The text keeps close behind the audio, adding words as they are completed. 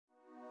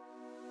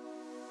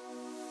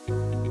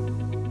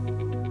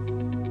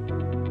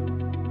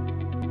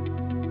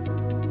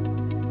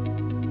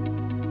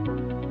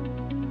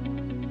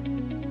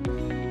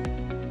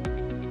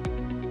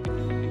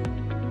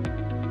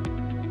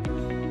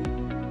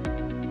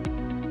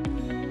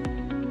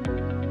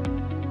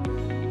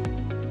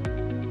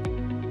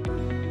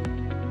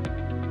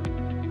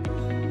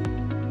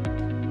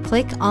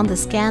click on the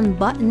Scan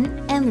button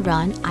and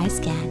run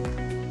iScan.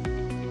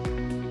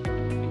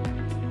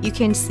 You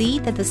can see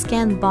that the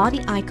scan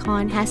body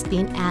icon has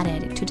been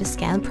added to the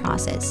scan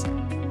process.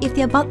 If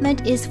the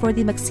abutment is for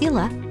the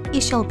maxilla,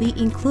 it shall be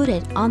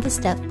included on the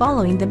step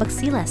following the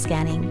maxilla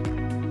scanning.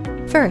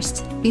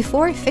 First,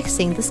 before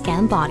fixing the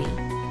scan body,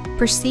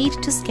 proceed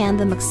to scan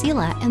the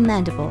maxilla and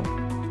mandible.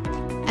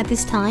 At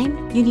this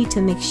time, you need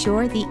to make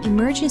sure the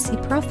emergency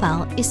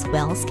profile is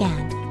well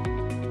scanned.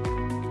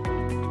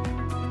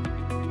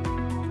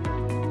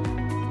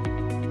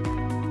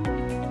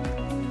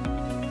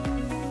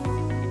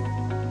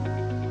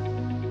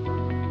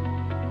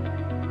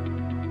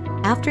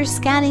 After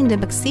scanning the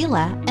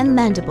maxilla and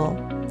mandible,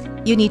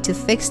 you need to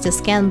fix the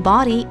scan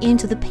body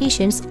into the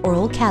patient's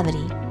oral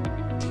cavity.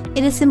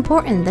 It is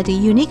important that the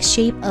unique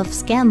shape of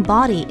scan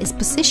body is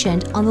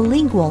positioned on the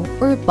lingual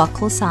or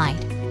buccal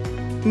side.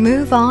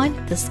 Move on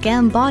to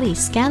scan body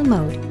scan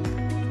mode.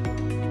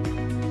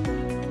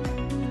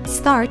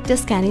 Start the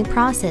scanning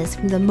process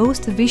from the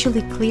most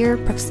visually clear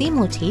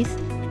proximal teeth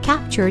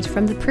captured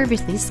from the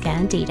previously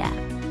scanned data.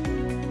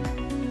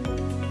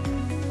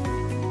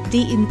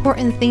 The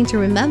important thing to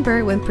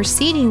remember when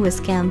proceeding with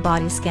scan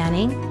body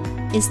scanning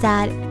is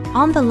that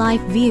on the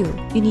live view,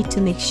 you need to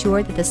make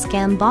sure that the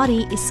scan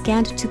body is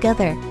scanned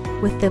together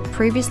with the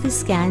previously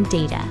scanned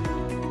data.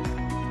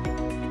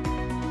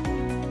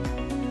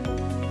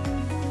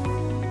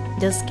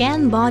 The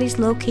scan body's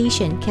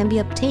location can be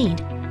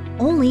obtained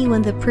only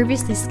when the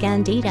previously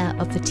scanned data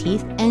of the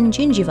teeth and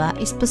gingiva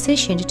is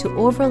positioned to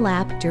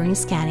overlap during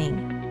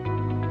scanning.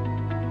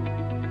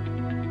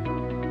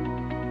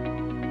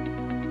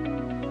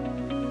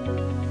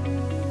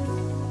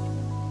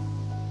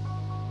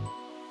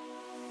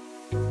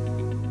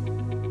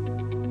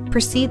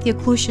 Proceed the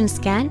occlusion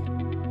scan.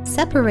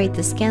 Separate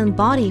the scan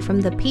body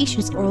from the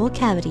patient's oral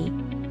cavity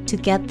to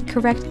get the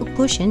correct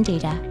occlusion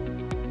data.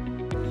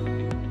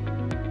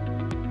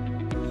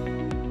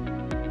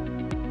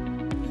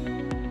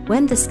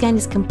 When the scan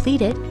is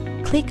completed,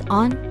 click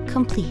on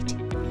Complete.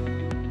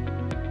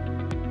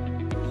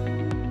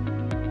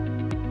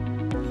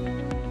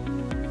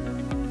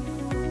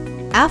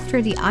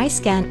 After the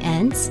iScan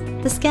ends,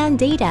 the scan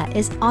data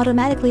is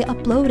automatically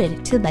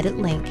uploaded to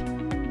MeditLink.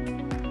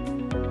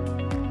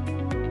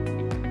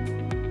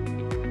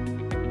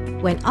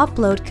 When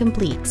upload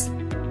completes,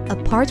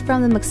 apart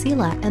from the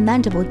maxilla and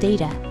mandible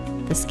data,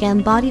 the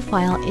scan body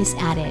file is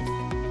added.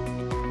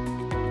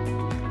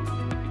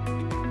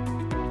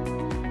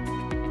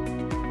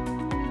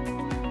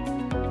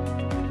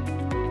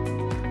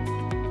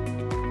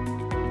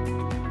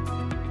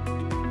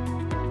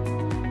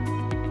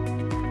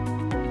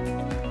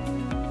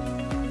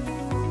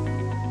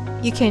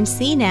 You can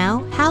see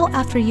now how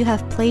after you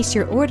have placed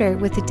your order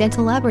with the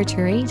dental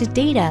laboratory, the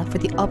data for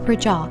the upper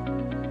jaw,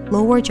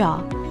 lower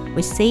jaw,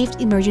 with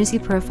saved emergency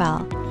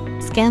profile,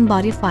 scan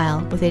body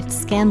file with its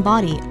scan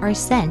body are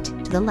sent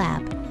to the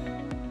lab.